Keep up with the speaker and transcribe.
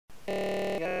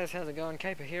Hey guys, how's it going?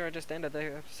 CAPER here. I just ended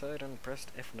the episode and pressed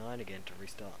F9 again to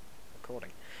restart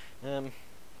recording. Haven't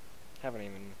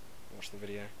even watched the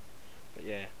video, but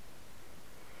yeah.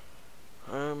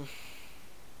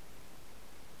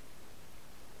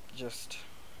 Just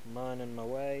mining my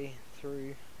way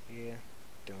through here,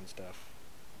 doing stuff.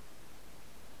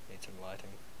 Need some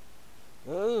lighting.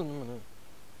 What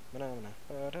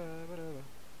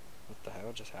the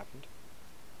hell just happened?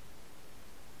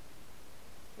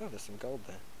 Oh, there's some gold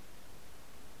there.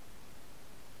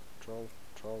 Troll.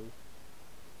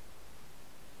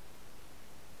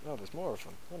 Oh, there's more of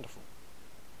them. Wonderful.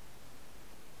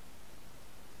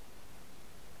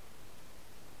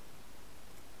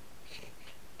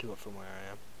 Do it from where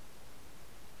I am.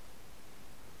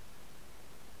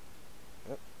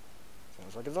 Oh,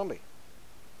 sounds like a zombie.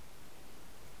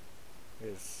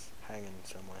 He's hanging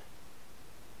somewhere.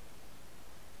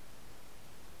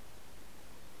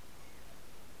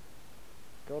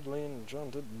 Godly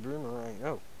enchanted boomerang.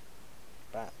 Oh,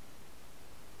 bat.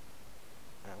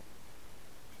 Ow.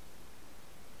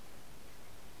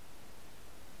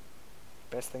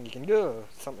 Best thing you can do.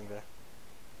 Something there.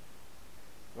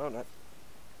 Oh no.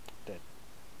 Dead.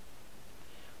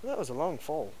 Well, that was a long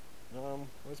fall.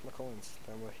 Where's my coins?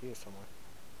 They were here somewhere.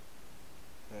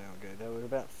 There we go. There were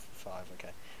about 5.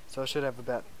 Okay. So I should have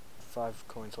about 5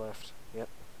 coins left. Yep.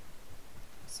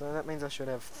 So that means I should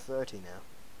have 30 now.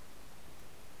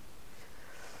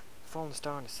 Fallen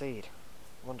star and a seed.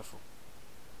 Wonderful.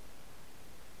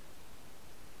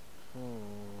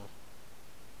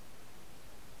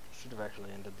 Should have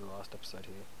actually ended the last episode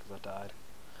here, because I died.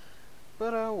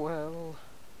 But oh well.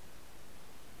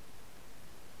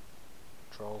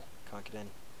 Troll. Can't get in.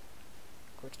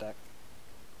 Quick stack.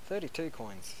 32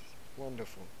 coins.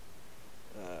 Wonderful.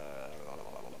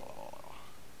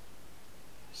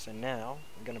 So now,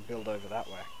 I'm going to build over that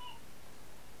way.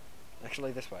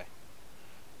 Actually, this way.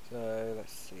 So,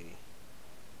 let's see.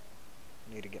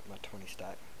 Need to get my 20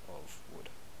 stack of wood.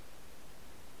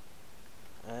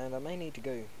 And I may need to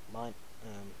go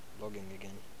logging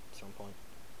again at some point.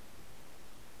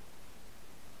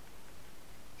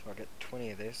 So I'll get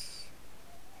 20 of this.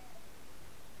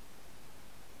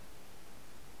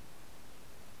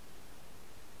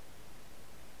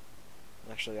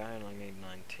 Actually, I only need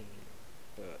 19.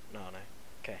 But, no.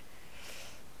 Okay.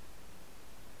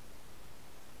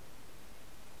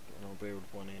 And I'll build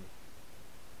one in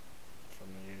from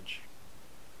the edge.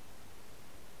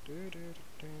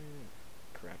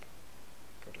 Crap.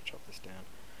 Gotta chop this down.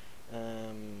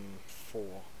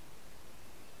 4.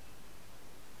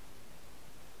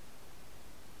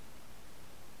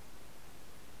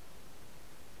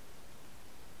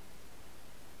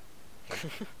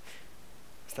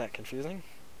 Is that confusing?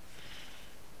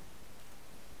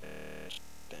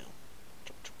 Down.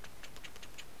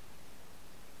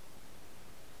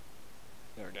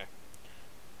 There we go.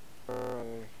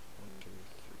 1, 2,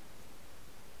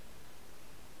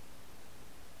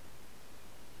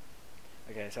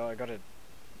 3. Okay, so I gotta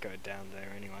go down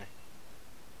there anyway.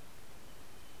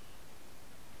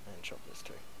 And chop this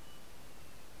too.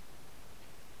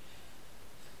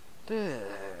 I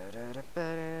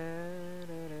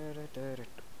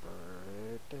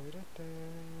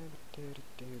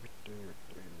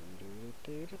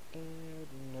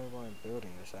don't know why I'm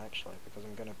building this actually, because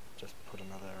I'm gonna just put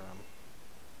another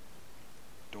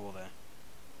door there.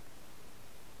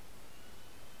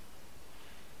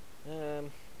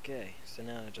 Okay, so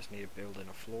now I just need to build in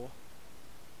a floor.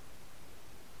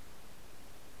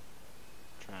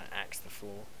 Try and axe the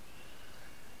floor.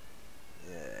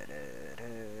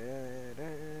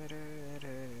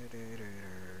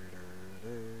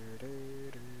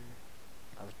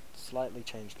 I've slightly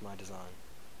changed my design,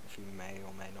 if you may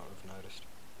or may not have noticed.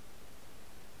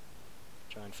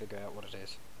 Try and figure out what it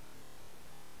is.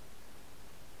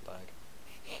 Lag.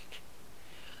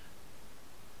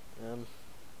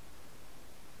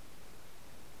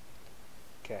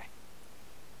 Okay.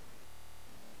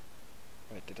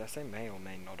 Wait, did I say may or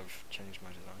may not have changed my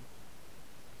design?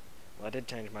 Well, I did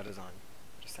change my design.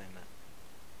 Just saying that.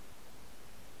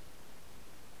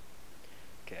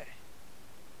 Okay.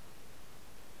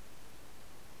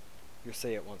 You'll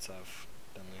see it once I've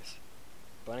done this.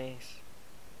 Bunnies,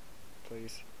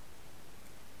 please.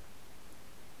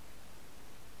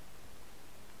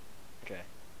 Okay,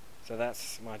 so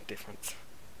that's my difference.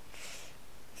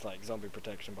 It's like zombie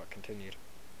protection but continued.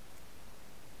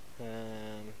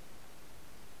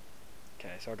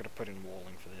 Okay, so I've got to put in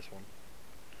walling for this one.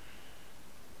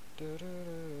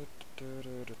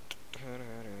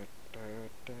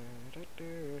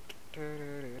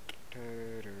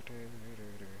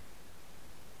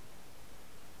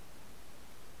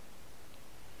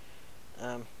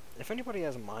 if anybody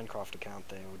has a Minecraft account,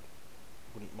 they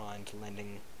wouldn't mind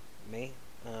lending me.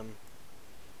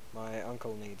 My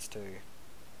uncle needs to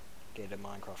get a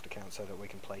Minecraft account so that we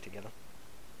can play together.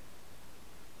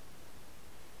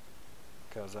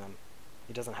 Because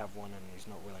he doesn't have one and he's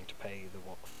not willing to pay the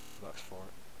bucks for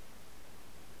it.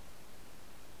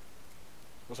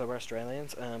 Also, we're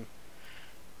Australians.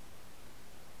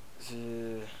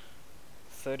 $30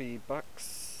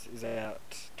 is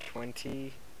about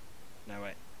 20. No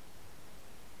wait.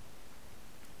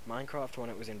 Minecraft when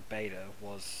it was in beta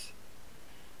was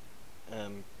I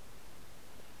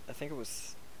think it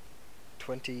was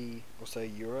 20 or so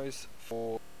euros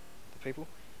for the people,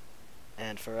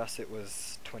 and for us it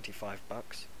was $25.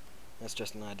 That's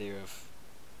just an idea of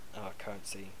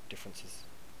currency differences.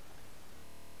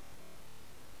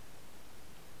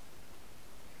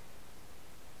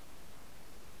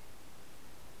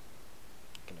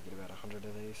 Can I get about 100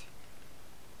 of these?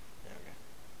 There we go.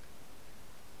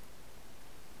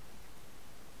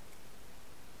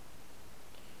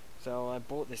 So I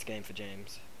bought this game for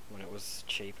James when it was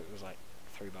cheap. It was like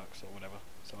 $3 or whatever.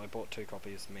 So I bought 2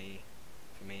 copies, for me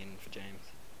and for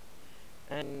James.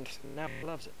 And now he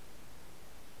loves it.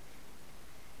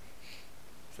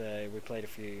 So we played a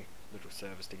few little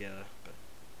servers together, but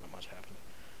not much happened.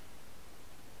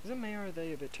 Is it me or are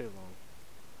they a bit too long?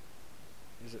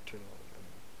 Is it too long?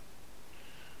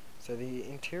 So the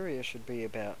interior should be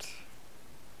about...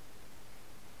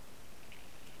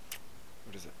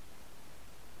 what is it?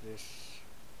 This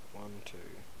 1, 2,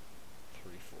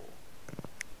 3, 4.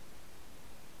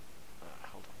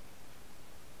 Hold on.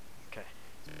 Okay,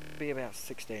 it'll be about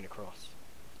 16 across.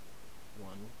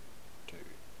 1, 2,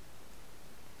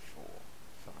 4,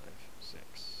 5, 6,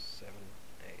 7,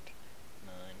 8,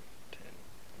 9, 10,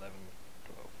 11,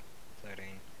 12,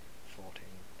 13, 14,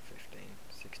 15,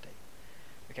 16.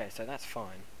 Okay, so that's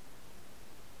fine.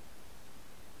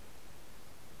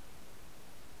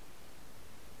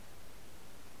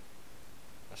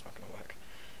 That's not going to work.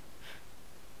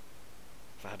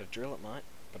 If I had a drill it might,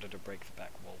 but it'd break the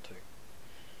back wall too.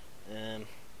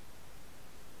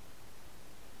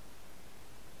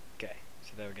 Okay,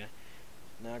 so there we go.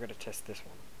 Now I've got to test this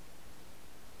one.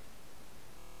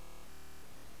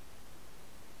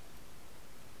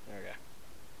 There we go.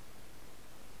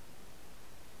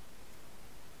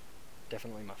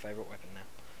 Definitely my favourite weapon now.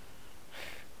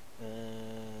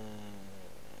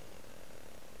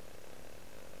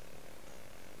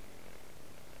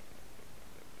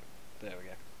 There we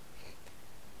go.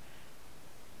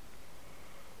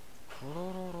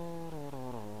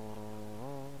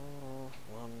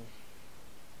 1,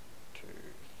 2,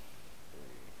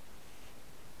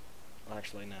 3.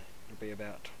 Actually, no. It'll be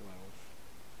about 12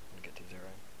 when I get to 0.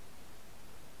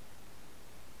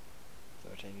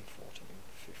 13, 14,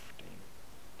 15,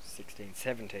 16,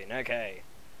 17. Okay.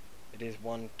 It is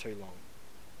 1 too long.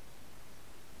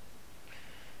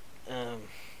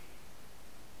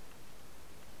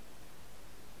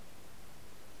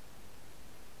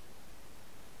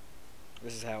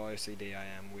 This is how OCD I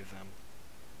am with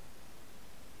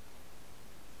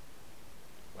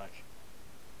like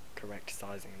correct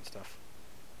sizing and stuff.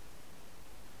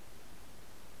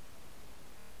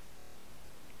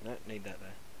 I don't need that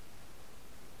there.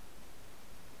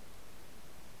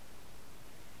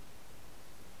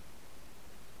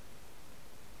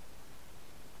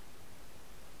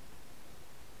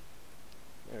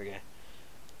 There we go.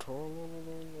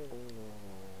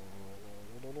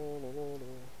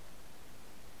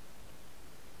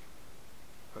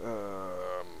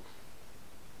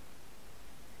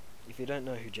 If you don't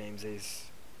know who James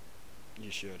is,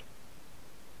 you should.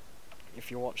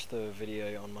 If you watch the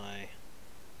video on my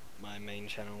main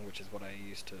channel, which is what I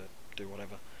use to do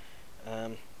whatever,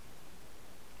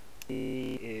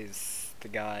 he is the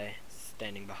guy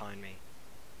standing behind me.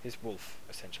 He's Wolf,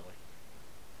 essentially.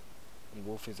 And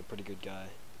Wolf is a pretty good guy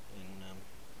in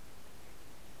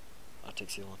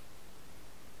Artixilon.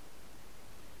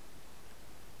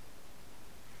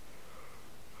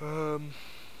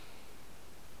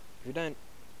 If you don't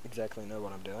exactly know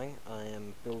what I'm doing, I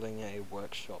am building a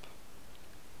workshop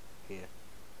here.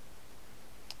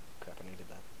 Crap, I needed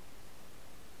that.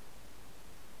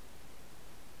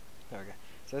 There we go.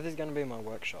 So this is going to be my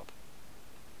workshop,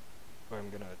 where I'm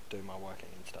going to do my working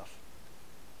and stuff.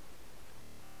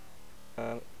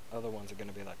 Other ones are going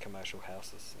to be like commercial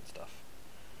houses and stuff.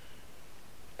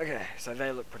 Okay, so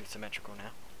they look pretty symmetrical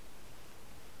now.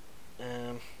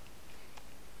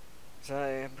 So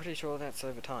I'm pretty sure that's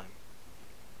over time,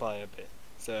 by a bit.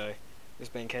 So, this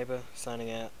being CAPER, signing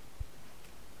out,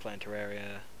 playing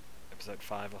Terraria, episode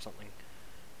 5 or something.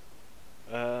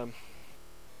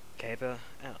 CAPER,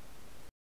 out.